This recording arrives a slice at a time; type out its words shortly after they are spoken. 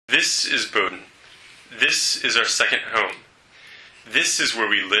This is Bowdoin. This is our second home. This is where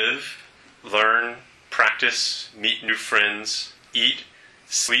we live, learn, practice, meet new friends, eat,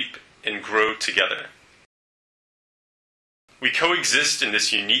 sleep, and grow together. We coexist in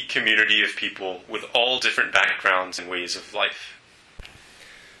this unique community of people with all different backgrounds and ways of life.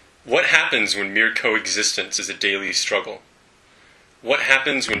 What happens when mere coexistence is a daily struggle? What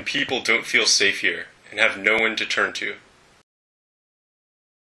happens when people don't feel safe here and have no one to turn to?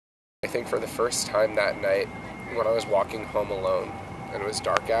 I think for the first time that night, when I was walking home alone and it was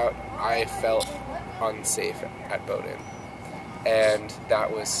dark out, I felt unsafe at Bowdoin. And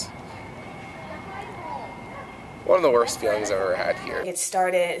that was one of the worst feelings I've ever had here. It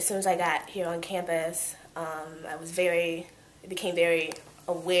started as soon as I got here on campus. I became very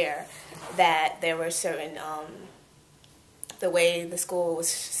aware that there were certain, the way the school was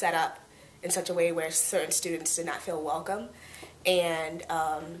set up in such a way where certain students did not feel welcome. And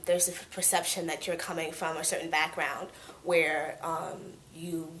there's a perception that you're coming from a certain background where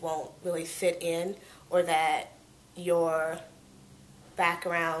you won't really fit in, or that your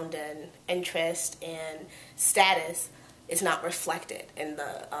background and interest and status is not reflected in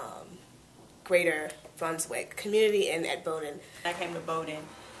the greater Brunswick community and at Bowdoin. I came to Bowdoin,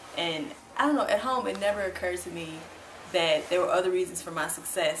 and I don't know, at home it never occurred to me that there were other reasons for my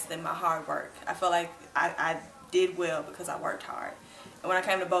success than my hard work. I felt like I did well because I worked hard. And when I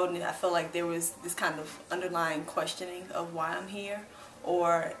came to Bowdoin, I felt like there was this kind of underlying questioning of why I'm here,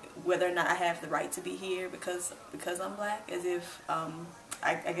 or whether or not I have the right to be here because I'm black, as if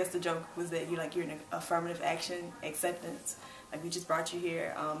I guess the joke was that you're in an affirmative action acceptance, like we just brought you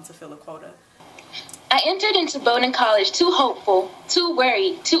here to fill a quota. I entered into Bowdoin College too hopeful, too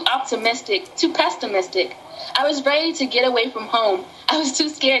worried, too optimistic, too pessimistic. I was ready to get away from home. I was too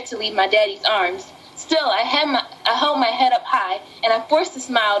scared to leave my daddy's arms. Still, I held my head up high, and I forced a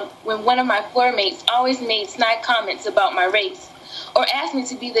smile when one of my floor mates always made snide comments about my race, or asked me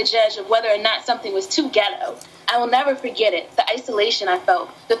to be the judge of whether or not something was too ghetto. I will never forget it, the isolation I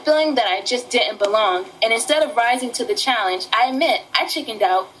felt, the feeling that I just didn't belong, and instead of rising to the challenge, I admit, I chickened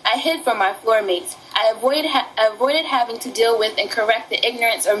out. I hid from my floor mates. I avoided having to deal with and correct the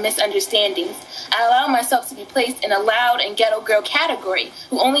ignorance or misunderstandings. I allowed myself to be placed in a loud and ghetto girl category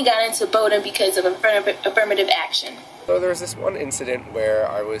who only got into Bowdoin because of affirmative action. So there was this one incident where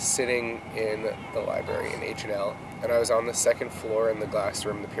I was sitting in the library in H&L, and I was on the second floor in the glass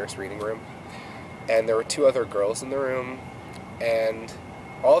room, the Pierce reading room, and there were two other girls in the room, and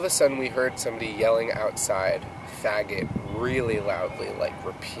all of a sudden we heard somebody yelling outside, faggot, really loudly, like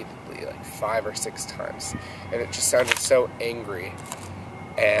repeatedly, like 5 or 6 times, and it just sounded so angry.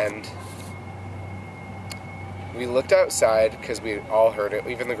 And we looked outside because we all heard it.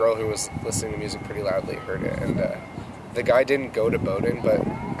 Even the girl who was listening to music pretty loudly heard it. And the guy didn't go to Bowdoin, but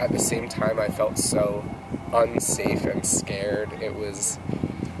at the same time I felt so unsafe and scared. It was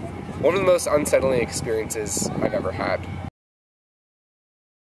one of the most unsettling experiences I've ever had.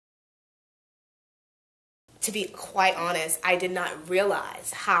 To be quite honest, I did not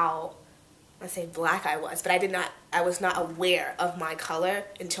realize how, let's say, black I was, but I was not aware of my color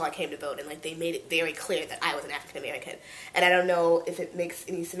until I came to Bowdoin. Like, they made it very clear that I was an African American. And I don't know if it makes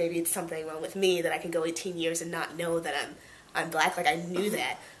any, maybe it's something wrong with me that I can go 18 years and not know that I'm black. Like, I knew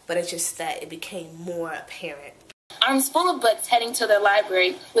that, but it's just that it became more apparent. Arms full of books heading to the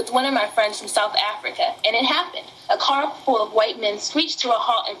library with one of my friends from South Africa, and it happened. A car full of white men screeched to a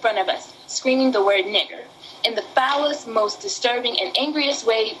halt in front of us, screaming the word nigger. In the foulest, most disturbing, and angriest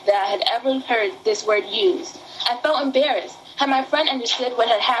way that I had ever heard this word used. I felt embarrassed. Had my friend understood what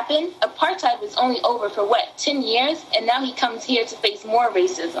had happened? Apartheid was only over for 10 years? And now he comes here to face more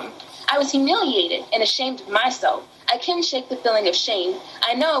racism. I was humiliated and ashamed of myself. I couldn't shake the feeling of shame.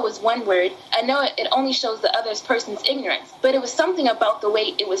 I know it was one word. I know it only shows the other person's ignorance. But it was something about the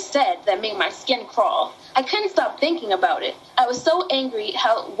way it was said that made my skin crawl. I couldn't stop thinking about it. I was so angry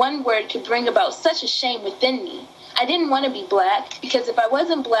how one word could bring about such a shame within me. I didn't want to be black, because if I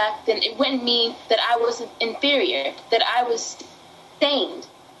wasn't black, then it wouldn't mean that I was inferior, that I was stained,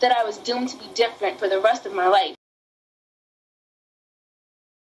 that I was doomed to be different for the rest of my life.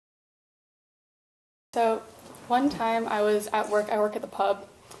 So one time I was at work, I work at the pub,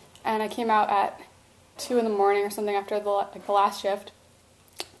 and I came out at 2 in the morning or something after the last shift,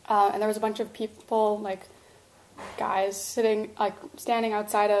 and there was a bunch of people, like guys, standing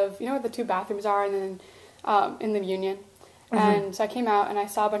outside of, where the 2 bathrooms are, and then in the Union. Mm-hmm. And so I came out and I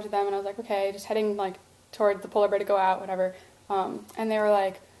saw a bunch of them, and I was like, okay, just heading toward the polar bear to go out, whatever. And they were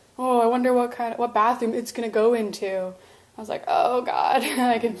like, oh, I wonder what bathroom it's gonna go into. I was like, oh God,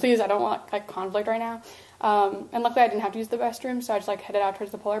 please, I don't want conflict right now. And luckily I didn't have to use the restroom, so I just like headed out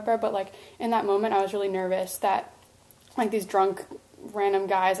towards the polar bear. But like in that moment, I was really nervous that like these drunk random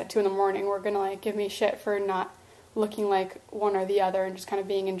guys at 2 a.m. were gonna like give me shit for not looking like one or the other and just kind of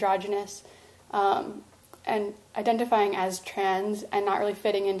being androgynous. And identifying as trans and not really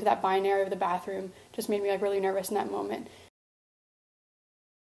fitting into that binary of the bathroom just made me like really nervous in that moment.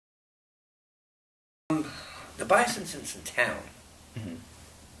 The bias incidents in town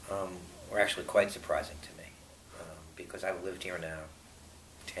were actually quite surprising to me because I've lived here now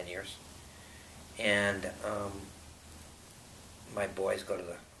 10 years, and my boys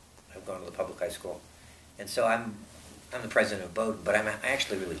have gone to the public high school, and so I'm the president of Bowdoin, but I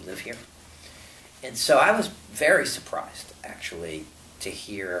actually really live here. And so I was very surprised, actually, to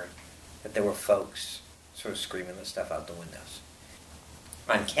hear that there were folks sort of screaming this stuff out the windows.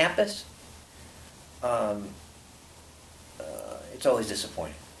 On campus, it's always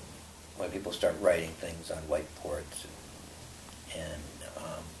disappointing when people start writing things on whiteboards,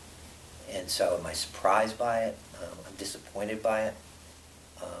 and so am I surprised by it? I'm disappointed by it.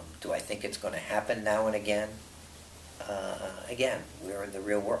 Do I think it's going to happen now and again? Again, we're in the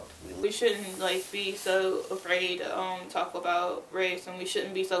real world. We shouldn't be so afraid to talk about race, and we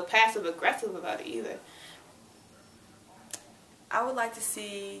shouldn't be so passive aggressive about it either. I would like to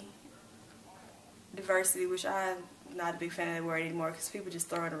see diversity, which I'm not a big fan of that word anymore because people just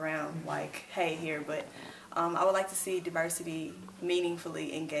throw it around like, hey, here, but I would like to see diversity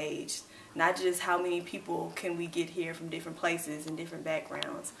meaningfully engaged. Not just how many people can we get here from different places and different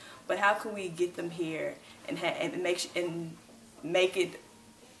backgrounds, but how can we get them here and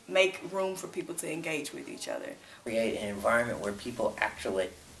make room for people to engage with each other. Create an environment where people actually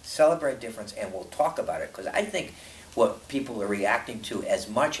celebrate difference and will talk about it, because I think what people are reacting to as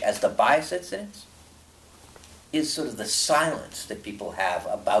much as the bias incidents is sort of the silence that people have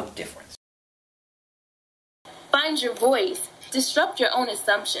about difference. Find your voice. Disrupt your own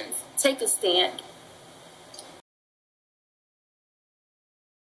assumptions. Take a stand.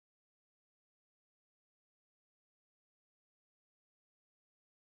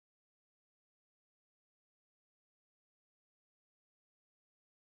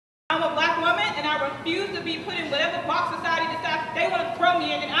 I'm a black woman, and I refuse to be put in whatever box society decides they want to throw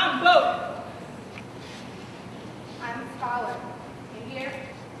me in, and I'm Bowdoin. I'm a scholar. And here,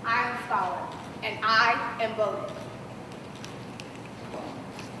 I am a scholar. And I am Bowdoin.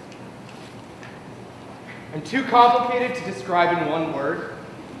 I'm too complicated to describe in one word.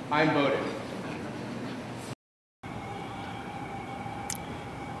 I'm Bowdoin.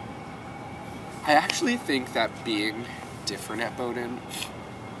 I actually think that being different at Bowdoin,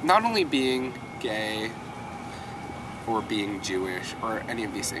 not only being gay or being Jewish or any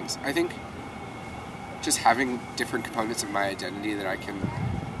of these things, I think just having different components of my identity that I can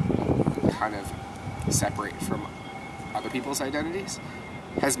kind of separate from other people's identities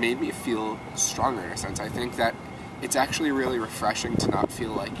has made me feel stronger in a sense. I think that it's actually really refreshing to not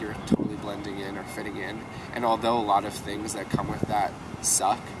feel like you're totally blending in or fitting in. And although a lot of things that come with that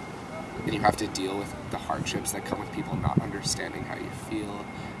suck, and you have to deal with the hardships that come with people not understanding how you feel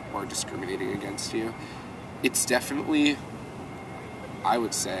or discriminating against you, it's definitely, I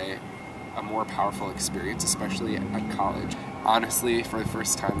would say, a more powerful experience, especially at college. Honestly, for the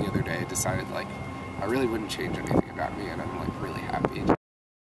first time the other day, I decided I really wouldn't change anything about me, and I'm really happy.